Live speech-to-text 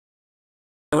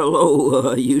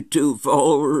Hello, YouTube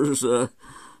followers.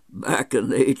 Back in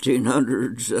the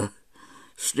 1800s,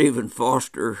 Stephen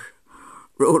Foster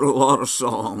wrote a lot of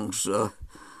songs.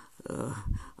 I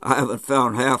haven't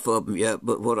found half of them yet,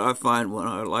 but what I find when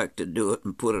I like to do it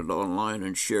and put it online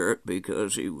and share it,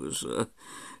 because he was a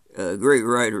great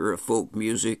writer of folk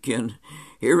music, and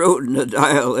he wrote in a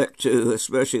dialect too,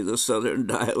 especially the southern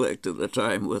dialect of the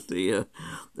time, with the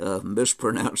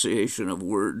mispronunciation of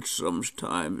words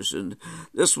sometimes. And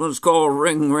this one's called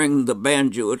Ring Ring the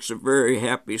Banjo. It's a very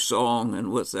happy song,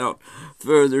 and without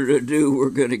further ado, we're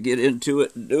going to get into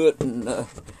it and do it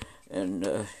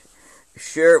and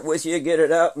share it with you, get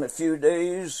it out in a few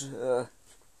days.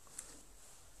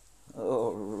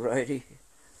 Alrighty.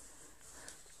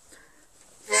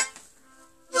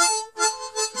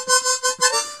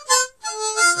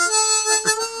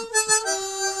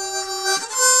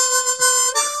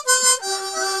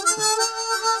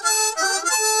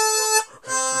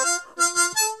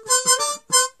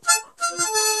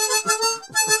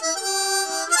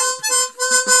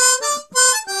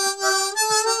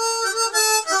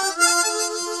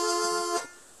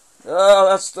 Oh,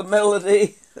 that's the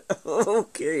melody.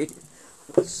 Okay,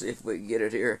 let's see if we can get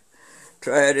it here.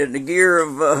 Try it in the gear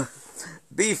of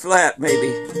B flat, maybe.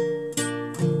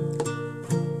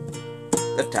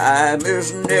 The time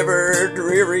is never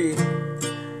dreary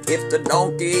if the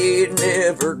donkey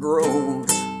never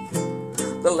groans.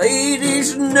 The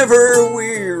lady's never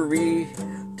weary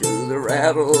to the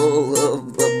rattle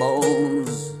of the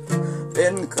bones.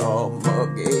 Then come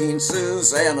again,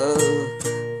 Susanna,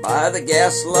 by the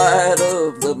gaslight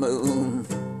of the moon.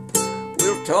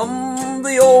 We'll tum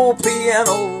the old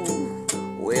piano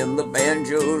when the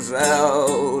banjo's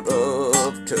out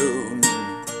of tune.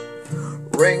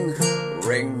 Ring,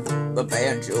 ring the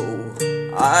banjo,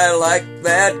 I like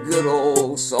that good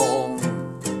old song.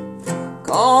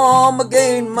 Come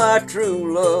again, my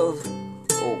true love,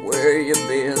 oh, where you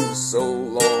been so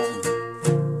long?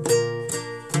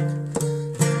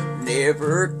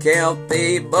 Never count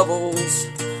the bubbles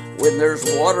when there's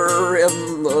water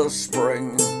in the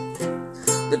spring.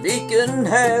 The deacon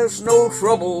has no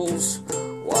troubles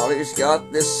while he's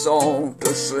got this song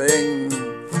to sing.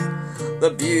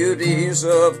 The beauties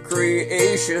of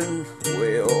creation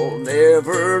will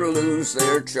never lose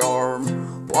their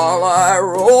charm while I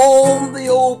roam the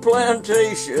old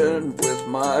plantation with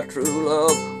my true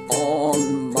love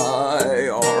on my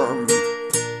arm.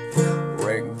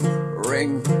 Ring,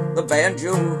 ring the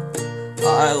banjo,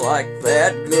 I like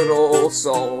that good old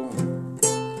song.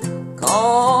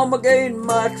 Come again,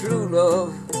 my true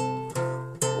love,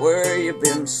 where you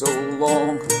been so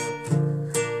long?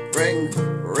 Ring,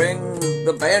 ring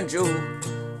the banjo,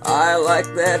 I like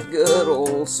that good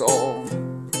old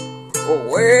song. Oh,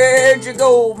 where'd you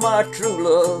go, my true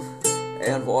love,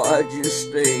 and why'd you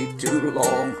stay too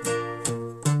long?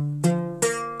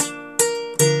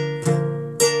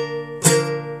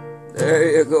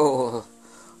 There you go.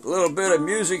 A little bit of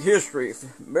music history,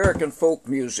 American folk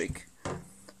music,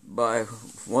 by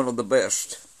one of the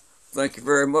best. Thank you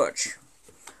very much.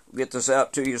 We'll get this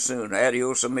out to you soon.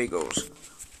 Adios, amigos.